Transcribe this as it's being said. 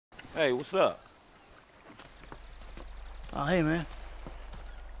Hey, what's up? Oh, hey, man.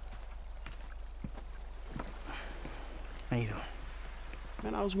 How you doing?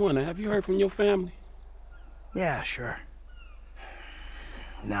 Man, I was wondering, have you heard from your family? Yeah, sure.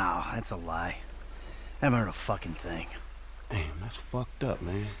 No, that's a lie. Haven't heard a fucking thing. Damn, that's fucked up,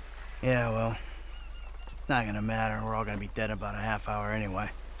 man. Yeah, well, not gonna matter. We're all gonna be dead in about a half hour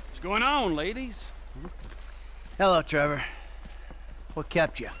anyway. What's going on, ladies? Hello, Trevor. What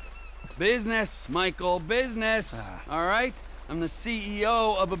kept you? Business, Michael, business. All right? I'm the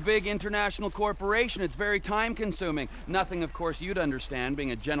CEO of a big international corporation. It's very time-consuming. Nothing, of course, you'd understand,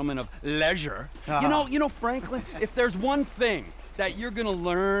 being a gentleman of leisure. You know, Franklin, if there's one thing that you're gonna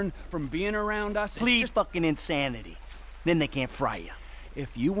learn from being around us... Please fucking insanity. Then they can't fry you. If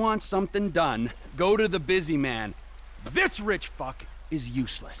you want something done, go to the busy man. This rich fuck is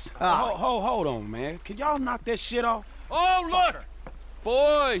useless. Hold on, man. Can y'all knock that shit off? Oh, look!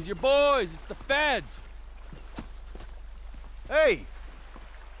 Boys, you're boys. It's the feds. Hey!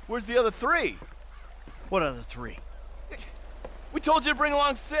 Where's the other three? What other three? We told you to bring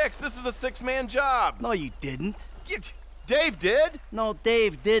along 6. This is a 6-man job. No, you didn't. Dave did? No,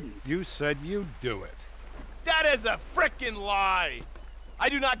 Dave didn't. You said you'd do it. That is a frickin' lie. I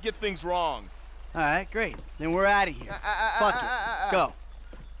do not get things wrong. All right, great. Then we're out of here. Fuck it. Let's go.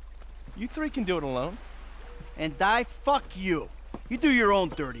 You 3 can do it alone. And fuck you. You do your own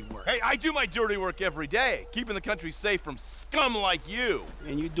dirty work. Hey, I do my dirty work every day, keeping the country safe from scum like you.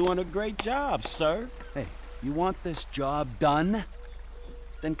 And you're doing a great job, sir. Hey, you want this job done?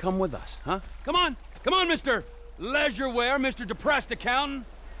 Then come with us, huh? Come on, Mr. Leisureware, Mr. Depressed Accountant.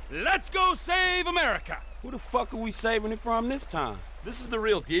 Let's go save America. Who the fuck are we saving it from this time? This is the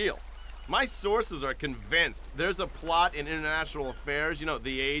real deal. My sources are convinced there's a plot in international affairs, you know,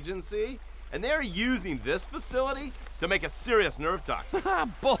 the agency, and they're using this facility to make a serious nerve toxin.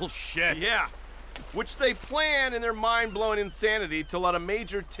 Bullshit. Yeah. Which they plan in their mind-blowing insanity to let a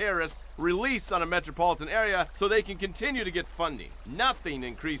major terrorist release on a metropolitan area so they can continue to get funding. Nothing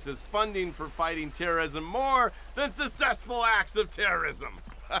increases funding for fighting terrorism more than successful acts of terrorism.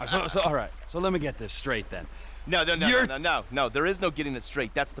 All right, so let me get this straight then. No, there is no getting it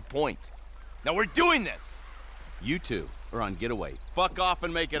straight. That's the point. Now we're doing this. You 2 are on getaway. Fuck off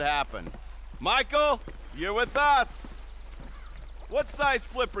and make it happen. Michael, you're with us. What size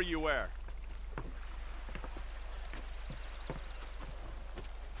flipper you wear?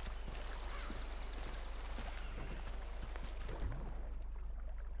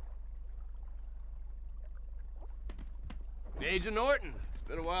 Agent Norton, it's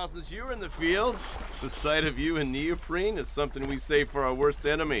been a while since you were in the field. The sight of you in neoprene is something we save for our worst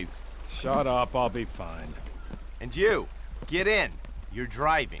enemies. Shut up, I'll be fine. And you, get in. You're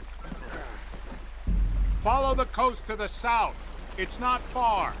driving. Follow the coast to the south. It's not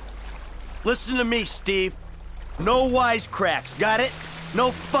far. Listen to me, Steve. No wisecracks, got it? No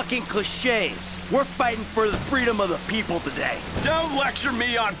fucking cliches. We're fighting for the freedom of the people today. Don't lecture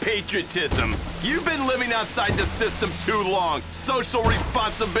me on patriotism. You've been living outside the system too long. Social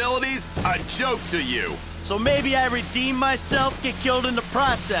responsibilities, a joke to you. So maybe I redeem myself, get killed in the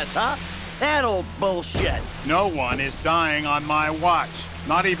process, huh? That old bullshit. No one is dying on my watch.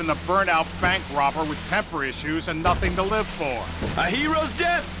 Not even the burnt-out bank robber with temper issues and nothing to live for. A hero's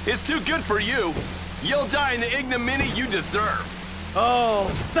death is too good for you. You'll die in the ignominy you deserve. Oh,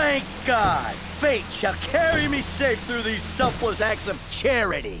 thank God. Fate shall carry me safe through these selfless acts of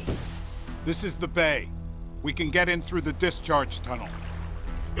charity. This is the bay. We can get in through the discharge tunnel.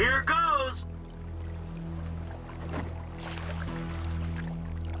 Here goes.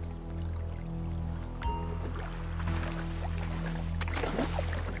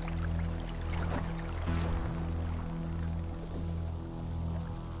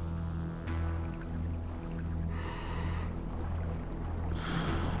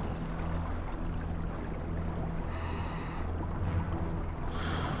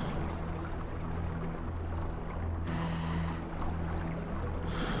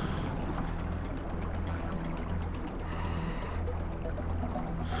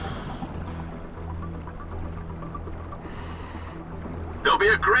 There'll be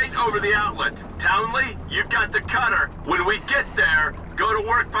a grate over the outlet. Townley, you've got the cutter. When we get there, go to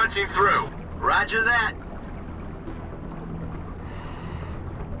work punching through. Roger that.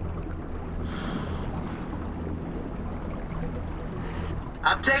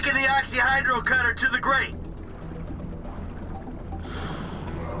 I'm taking the oxyhydro cutter to the grate.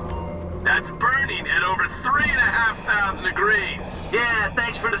 That's burning at over 3,500 degrees. Yeah,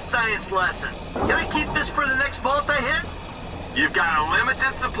 thanks for the science lesson. Can I keep this for the next vault I hit? You've got a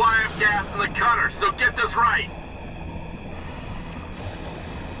limited supply of gas in the cutter, so get this right.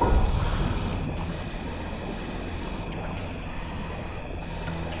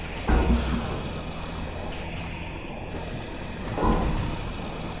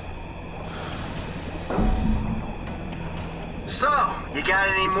 You got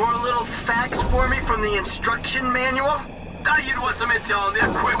any more little facts for me from the instruction manual? Thought you'd want some intel on the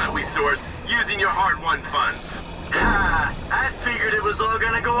equipment we sourced using your hard-won funds. Ha! I figured it was all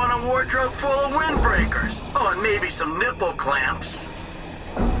gonna go on a wardrobe full of windbreakers. Oh, and maybe some nipple clamps.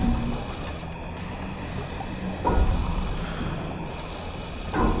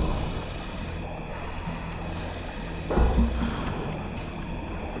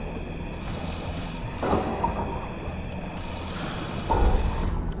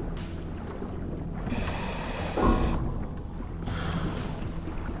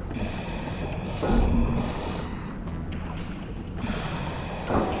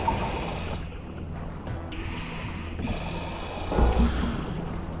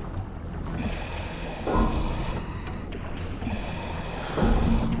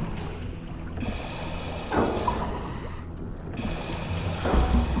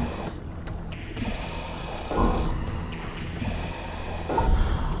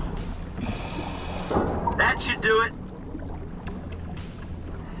 That should do it.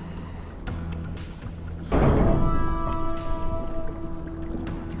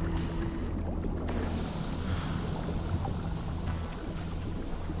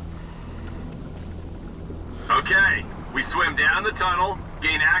 Okay, we swim down the tunnel,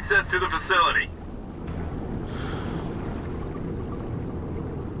 gain access to the facility.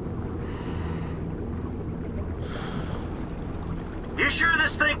 You sure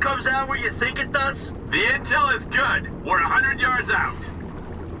this thing comes out where you think it does? The intel is good. We're 100 yards out.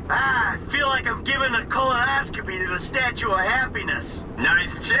 Ah, I feel like I'm giving a colonoscopy to the Statue of Happiness.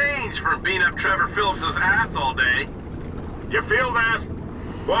 Nice change from beating up Trevor Phillips's ass all day. You feel that?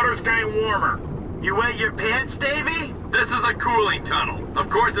 Water's getting warmer. You wet your pants, Davy? This is a cooling tunnel. Of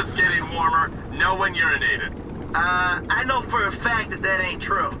course it's getting warmer. No one urinated. I know for a fact that that ain't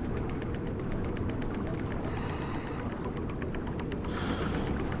true.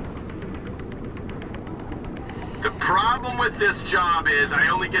 The problem with this job is I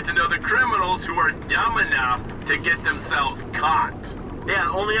only get to know the criminals who are dumb enough to get themselves caught. Yeah,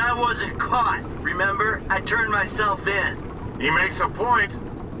 only I wasn't caught. Remember? I turned myself in. He makes a point.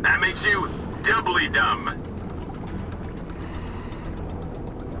 That makes you doubly dumb.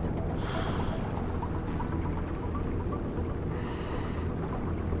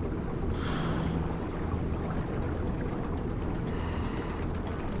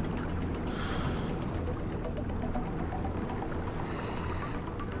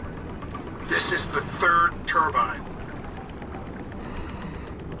 This is the third turbine.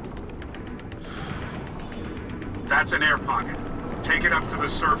 That's an air pocket. Take it up to the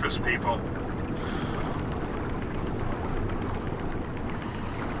surface, people.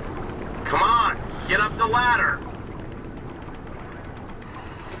 Come on, get up the ladder.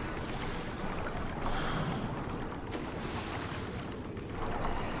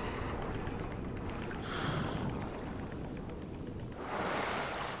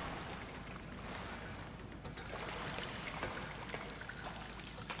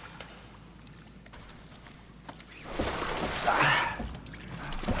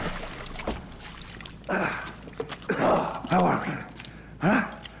 How are we? Huh?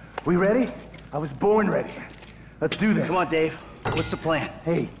 We ready? I was born ready. Let's do this. Come on, Dave. What's the plan?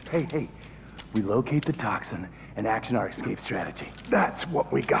 Hey. We locate the toxin and action our escape strategy. That's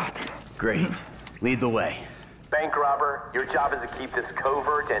what we got. Great. Lead the way. Bank robber, your job is to keep this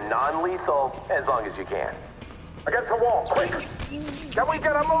covert and non-lethal as long as you can. Against the wall, quick! Can we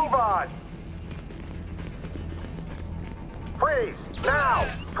get a move on? Freeze! Now!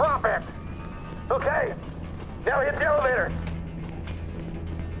 Drop it! Okay, now hit the elevator.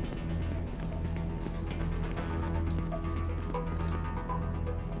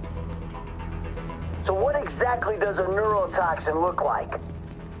 So what exactly does a neurotoxin look like?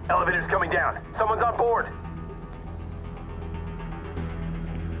 Elevator's coming down. Someone's on board.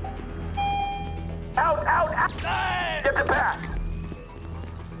 Out! Get the pass!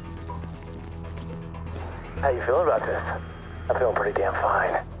 How you feeling about this? I'm feeling pretty damn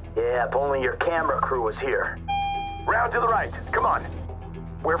fine. Yeah, if only your camera crew was here. Round to the right. Come on.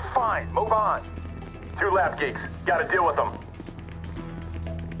 We're fine. Move on. 2 lab geeks. Gotta deal with them.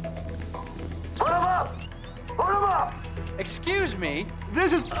 Put them up! Put them up! Excuse me?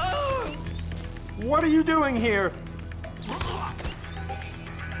 This is... What are you doing here?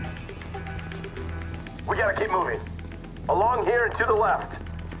 We gotta keep moving. Along here and to the left.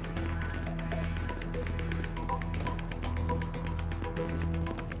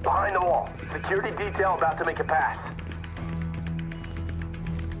 Behind the wall. Security detail about to make a pass.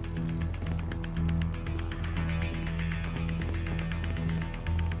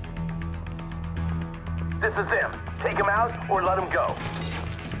 This is them. Take him out or let him go.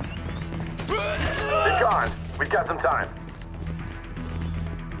 They're gone. We've got some time.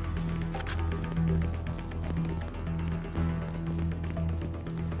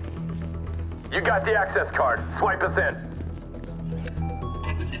 You got the access card. Swipe us in.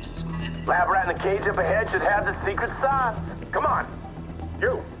 Lab rat in the cage up ahead should have the secret sauce. Come on.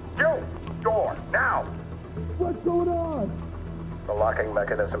 You! Door, now! What's going on? The locking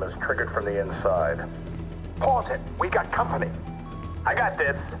mechanism is triggered from the inside. Pause it! We got company! I got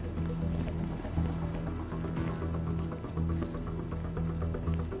this.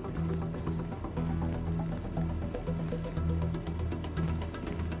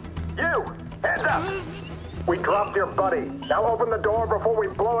 You! Hands up! We dropped your buddy. Now open the door before we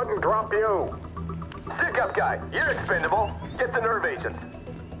blow it and drop you. Stick up, guy. You're expendable. Get the nerve agent.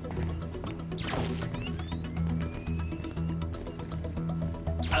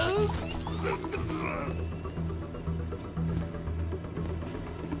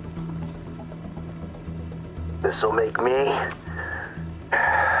 This'll make me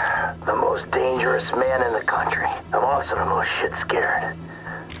the most dangerous man in the country. I'm also the most shit scared.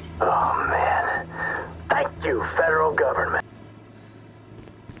 Oh, man. Thank you, federal government.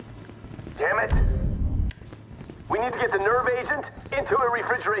 Damn it. We need to get the nerve agent into a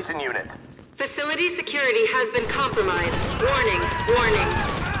refrigeration unit. Facility security has been compromised. Warning, warning.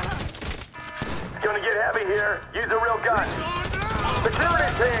 It's gonna get heavy here. Use a real gun.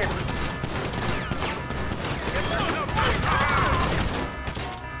 Security team!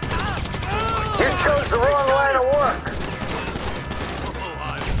 You chose the wrong line of work.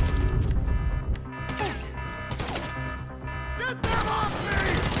 Get them off me!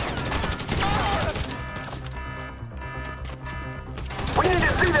 We need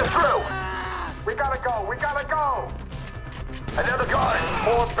to see this through! We gotta go! We gotta go! Another gun!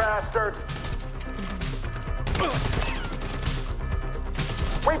 Poor bastard!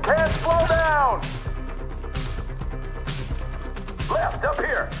 We can't slow down! Left, up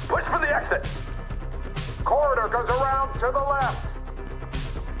here! Push for the exit! Corridor goes around to the left!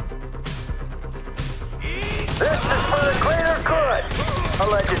 This is for the greater good,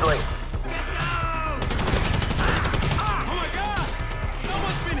 allegedly. Oh my God!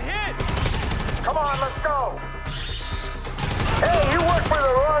 Someone's been hit! Come on, let's go! Hey, you work for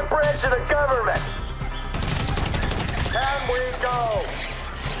the wrong branch of the government. Can we go?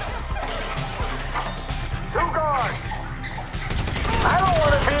 2 guards! I don't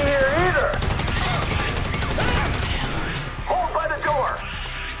want to be here either. Hold by the door!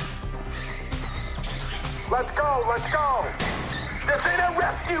 Let's go, let's go! This ain't a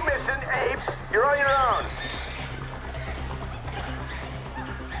rescue mission, ape! You're on your own!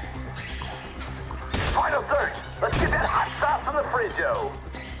 Final search! Let's get that hot sauce in the fridge-o!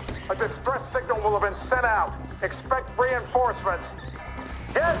 A distress signal will have been sent out. Expect reinforcements.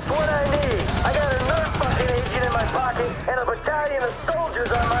 Just what I need. I got a nerve fucking agent in my pocket and a battalion of soldiers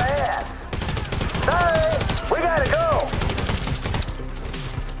on my ass. Sorry, we gotta go.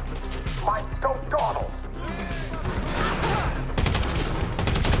 My Donald!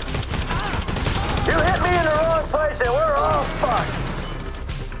 You hit me in the wrong place and we're all fucked.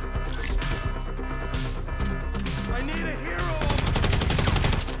 I need a hero!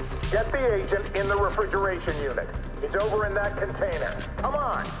 Get the agent in the refrigeration unit. It's over in that container. Come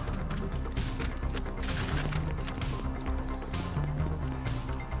on!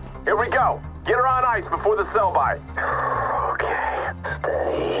 Here we go! Get her on ice before the sell-by. Okay,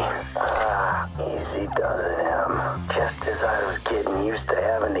 steady. Easy does it, Em. Just as I was getting used to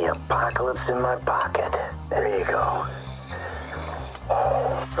having the apocalypse in my pocket. There you go.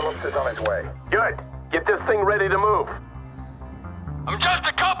 Phillips is on his way. Good. Get this thing ready to move. I'm just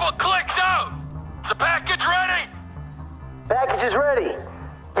a couple clicks out. Is the package ready? Package is ready.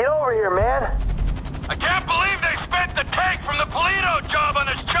 Get over here, man. I can't believe they spent the tank from the Polito job on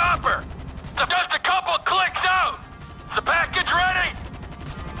this chopper. Just a couple clicks out. Is the package ready?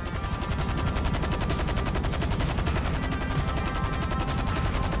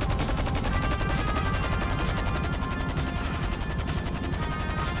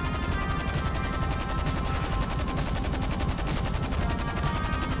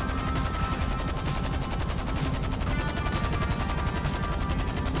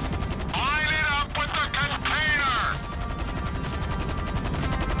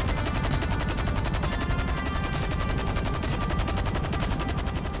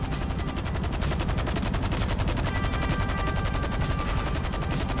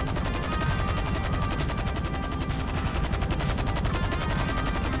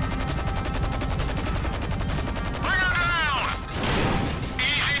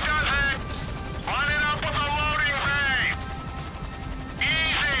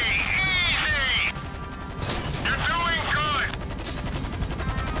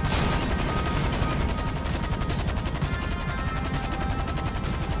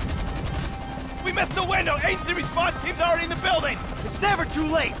 Commando, agency response team's already in the building! It's never too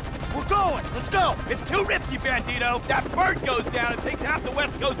late! We're going! Let's go! It's too risky, Bandito! That bird goes down and takes half the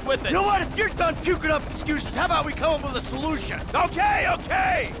West Coast with it! You know what? If you're done puking up excuses, how about we come up with a solution? Okay,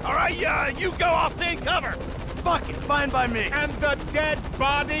 okay! Alright, you go, I'll stay in cover! Fuck it, fine by me. And the dead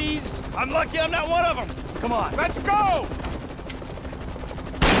bodies? I'm lucky I'm not one of them! Come on. Let's go!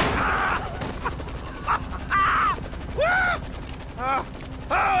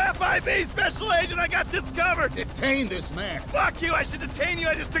 Oh, FIB Special Agent, I got this covered! Detain this man. Fuck you, I should detain you,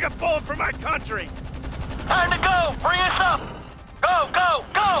 I just took a bullet for my country! Time to go! Bring us up! Go, go,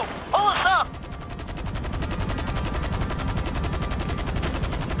 go! Pull us up!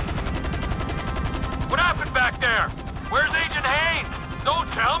 What happened back there? Where's Agent Haynes? Don't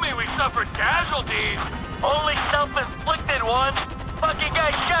tell me we suffered casualties. Only self-inflicted ones. Fucking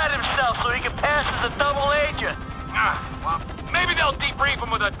guy shot himself so he could pass as a double agent. Well, maybe they'll debrief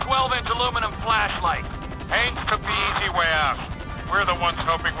him with a 12-inch aluminum flashlight. Haynes took the easy way out. We're the ones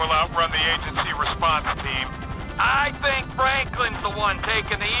hoping we'll outrun the agency response team. I think Franklin's the one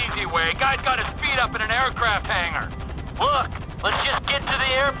taking the easy way. Guy's got his feet up in an aircraft hangar. Look, let's just get to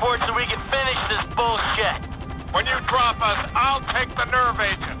the airport so we can finish this bullshit. When you drop us, I'll take the nerve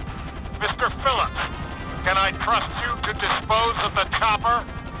agent. Mr. Phillips, can I trust you to dispose of the chopper?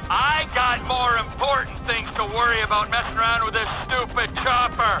 I got more important things to worry about messing around with this stupid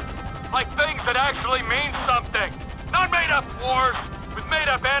chopper. Like things that actually mean something. Not made-up wars with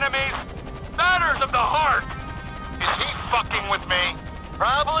made-up enemies. Matters of the heart. Is he fucking with me?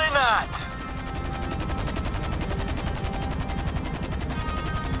 Probably not.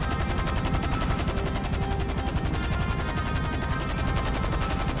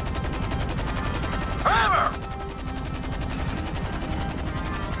 Trevor!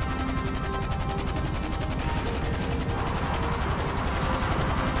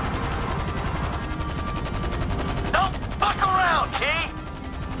 Don't fuck around, T!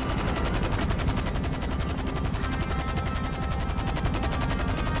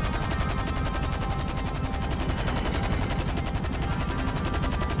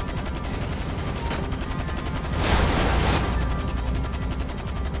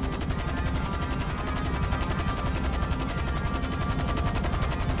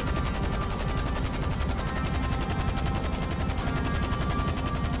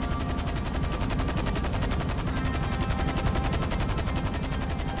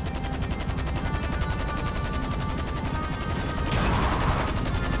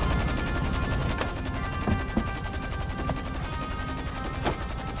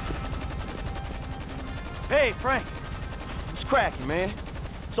 Hey, Frank. What's cracking, man?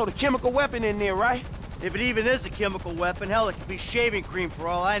 So the chemical weapon in there, right? If it even is a chemical weapon, hell, it could be shaving cream for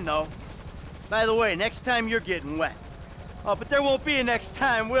all I know. By the way, next time you're getting wet. Oh, but there won't be a next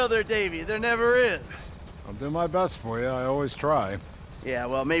time, will there, Davey? There never is. I'll do my best for you. I always try. Yeah,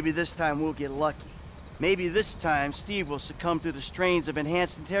 well, maybe this time we'll get lucky. Maybe this time Steve will succumb to the strains of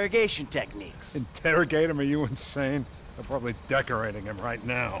enhanced interrogation techniques. Interrogate him? Are you insane? They're probably decorating him right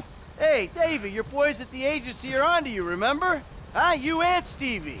now. Hey, Davey, your boys at the agency are onto you, remember? Huh? You and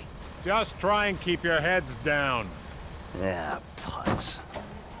Stevie. Just try and keep your heads down. Yeah, putz.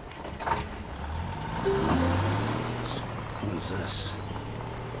 What is this?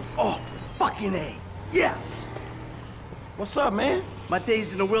 Oh, fucking A. Yes! What's up, man? My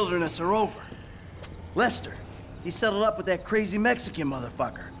days in the wilderness are over. Lester, he settled up with that crazy Mexican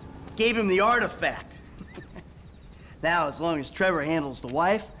motherfucker. Gave him the artifact. Now, as long as Trevor handles the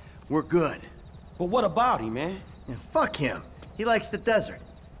wife, we're good. But what about him, man? Yeah, fuck him. He likes the desert.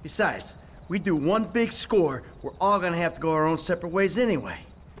 Besides, we do one big score, we're all gonna have to go our own separate ways anyway.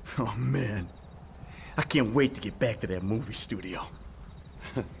 Oh, man. I can't wait to get back to that movie studio.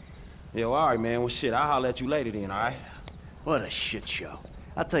 Yo, all right, man. Well, shit, I'll holler at you later then, all right? What a shit show.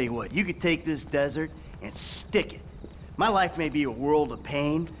 I'll tell you what, you could take this desert and stick it. My life may be a world of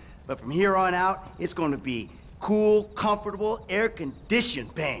pain, but from here on out, it's gonna be cool, comfortable,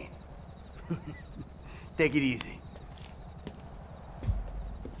 air-conditioned pain. Take it easy.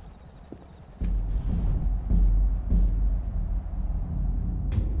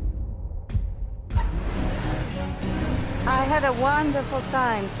 I had a wonderful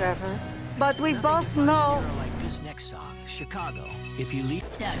time, Trevor. But we both know... like this next song, Chicago. If you leave...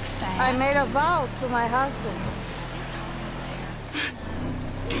 I made a vow to my husband.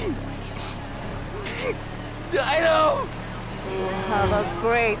 I know! You have a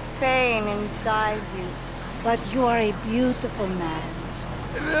great pain inside you. But you are a beautiful man.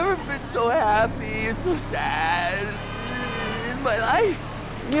 I've never been so happy and so sad in my life.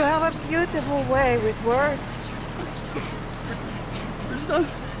 You have a beautiful way with words.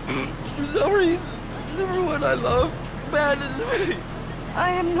 For some reason, Everyone I love abandons me. I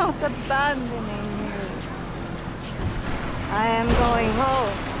am not abandoning you. I am going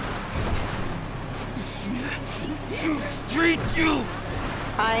home. You street, you!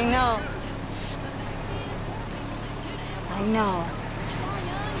 I know. I know.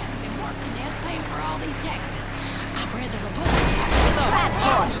 Paying for all these taxes. I've read the reports.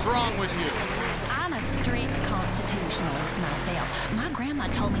 What is wrong with you? I'm a strict constitutionalist myself. My grandma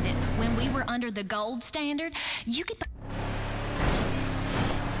told me that when we were under the gold standard, you could...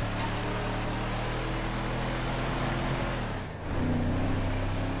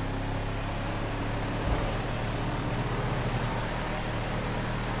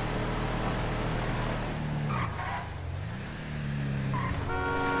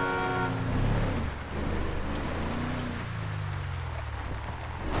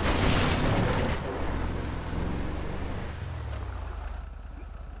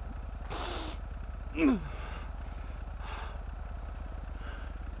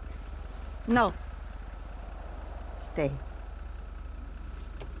 No. Stay.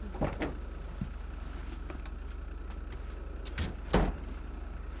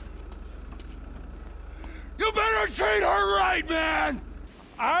 You better treat her right, man!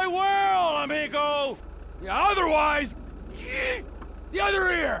 I will, amigo! Yeah, otherwise, the other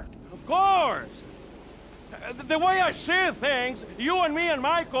ear! Of course. The way I see things, you and me and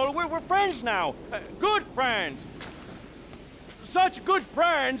Michael, we're friends now. Good friends. Such good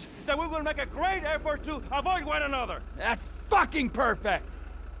friends that we will make a great effort to avoid one another. That's fucking perfect!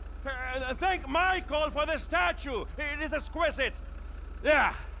 Thank Michael for the statue. It is exquisite.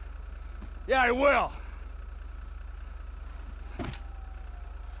 Yeah, I will.